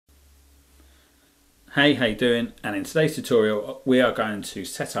Hey, how you doing? And in today's tutorial, we are going to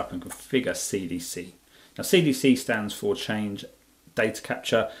set up and configure CDC. Now, CDC stands for Change Data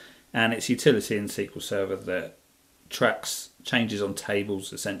Capture, and it's a utility in SQL Server that tracks changes on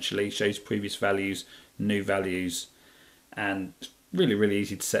tables, essentially, shows previous values, new values, and it's really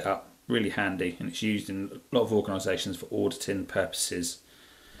easy to set up, really handy, and it's used in a lot of organisations for auditing purposes.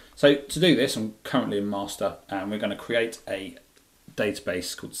 So to do this, I'm currently in master, and we're going to create a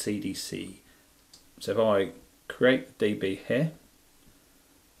database called CDC. So if I create the DB here,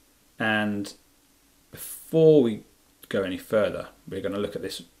 and before we go any further, we're going to look at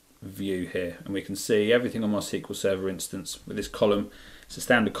this view here, and we can see everything on my SQL Server instance with this column. It's a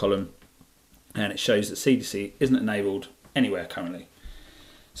standard column, and it shows that CDC isn't enabled anywhere currently.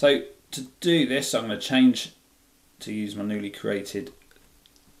 So to do this, I'm going to change to use my newly created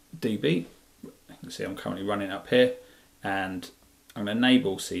DB. You can see I'm currently running up here, and I'm going to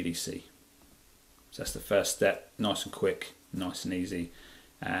enable CDC. So that's the first step, nice and quick, nice and easy.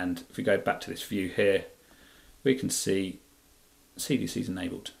 And if we go back to this view here, we can see CDC is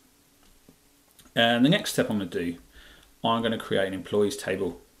enabled. And the next step I'm going to do, I'm going to create an employees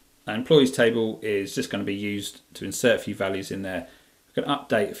table. An employees table is just going to be used to insert a few values in there. We're going to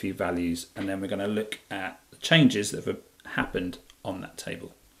update a few values, and then we're going to look at the changes that have happened on that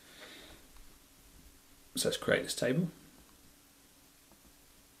table. So let's create this table.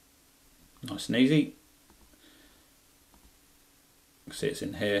 Nice and easy. You can see it's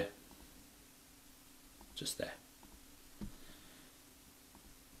in here, just there.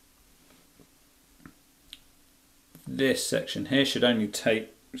 This section here should only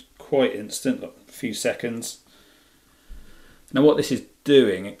take quite instant, like a few seconds. Now what this is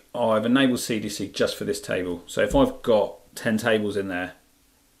doing, I've enabled CDC just for this table. So if I've got 10 tables in there,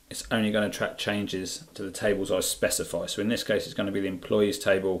 it's only going to track changes to the tables I specify. So in this case, it's going to be the employees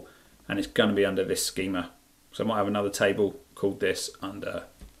table, and it's going to be under this schema. So I might have another table called this under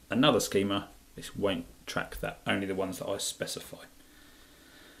another schema. This won't track that, only the ones that I specify.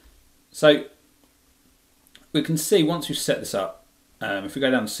 So we can see once we've set this up, if we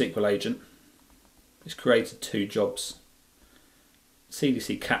go down to SQL Agent, it's created 2 jobs.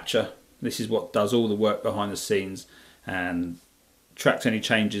 CDC Capture, this is what does all the work behind the scenes and tracks any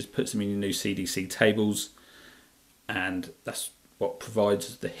changes, puts them in your new CDC tables, and that's what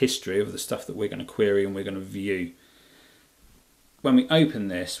provides the history of the stuff that we're going to query and we're going to view. When we open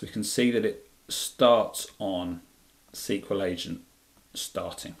this, we can see that it starts on SQL Agent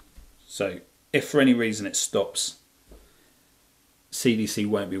starting. So if for any reason it stops, CDC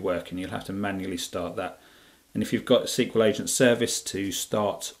won't be working. You'll have to manually start that. And if you've got a SQL Agent service to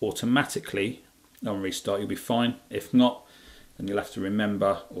start automatically on restart, you'll be fine. If not, then you'll have to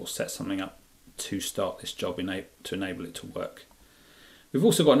remember or set something up to start this job to enable it to work. We've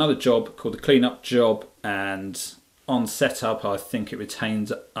also got another job called the cleanup job, and on setup I think it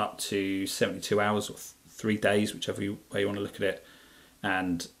retains up to 72 hours or 3 days, whichever way you want to look at it,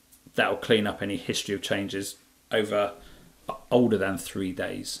 and that'll clean up any history of changes over older than 3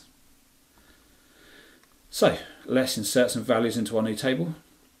 days. So let's insert some values into our new table.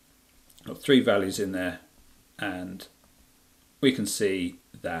 Got 3 values in there, and we can see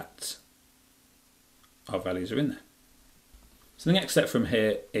that our values are in there. So the next step from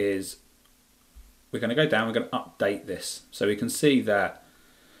here is we're going to go down, we're going to update this. So we can see that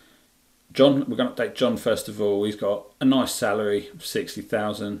John, we're going to update John first of all. He's got a nice salary of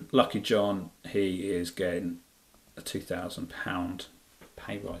 60,000. Lucky John, he is getting a £2,000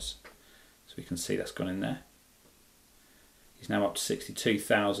 pay rise. So we can see that's gone in there. He's now up to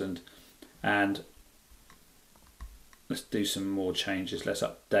 62,000, and let's do some more changes. Let's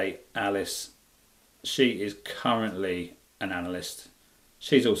update Alice. She is currently an analyst.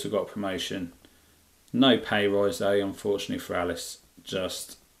 She's also got a promotion. No pay rise though, unfortunately for Alice,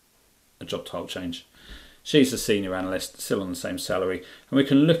 just a job title change. She's a senior analyst, still on the same salary. And we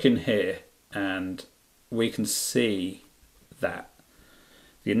can look in here and we can see that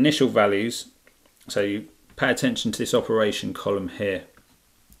the initial values, so you pay attention to this operation column here.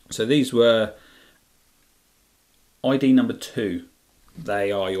 So these were ID number 2,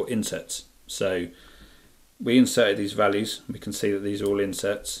 they are your inserts. So we inserted these values, we can see that these are all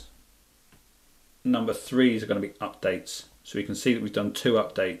inserts. Number 3s are going to be updates, so we can see that we've done 2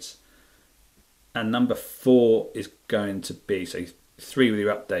 updates, and number 4 is going to be, so 3 with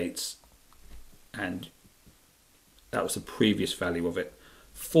your updates, and that was the previous value of it.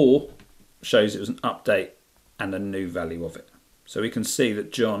 4 shows it was an update and a new value of it. So we can see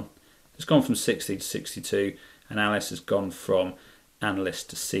that John has gone from 60 to 62, and Alice has gone from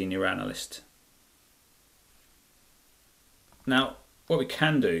analyst to senior analyst. Now, what we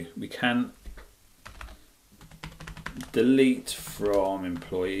can do, we can delete from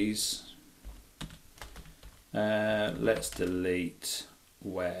employees. Let's delete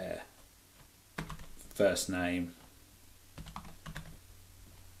where first name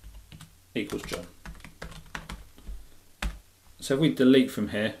equals John. So if we delete from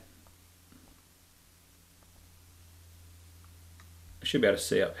here, we should be able to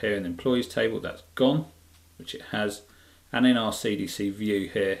see up here in the employees table that's gone, which it has, and in our CDC view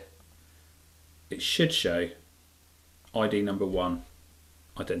here it should show ID number 1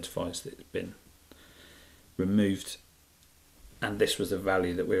 identifies that it's been removed, and this was the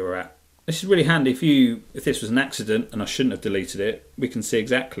value that we were at. This is really handy if this was an accident and I shouldn't have deleted it, we can see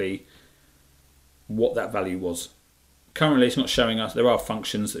exactly what that value was. Currently it's not showing us, there are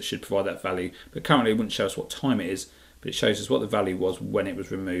functions that should provide that value, but currently it wouldn't show us what time it is, but it shows us what the value was when it was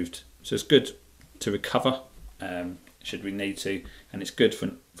removed. So it's good to recover should we need to, and it's good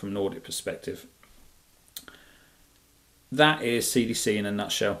from an audit perspective. That is CDC in a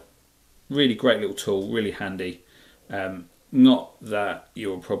nutshell. Really great little tool, really handy. Not that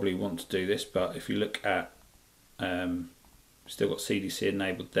you'll probably want to do this, but if you look at, still got CDC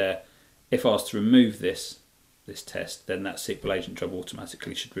enabled there. If I was to remove this test, then that SQL Agent job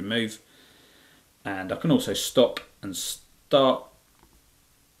automatically should remove. And I can also stop and start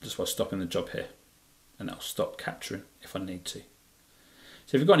just by stopping the job here, and that'll stop capturing if I need to.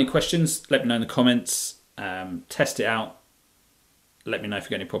 So if you've got any questions, let me know in the comments. Test it out. Let me know if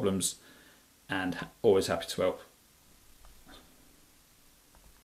you've got any problems, and always happy to help.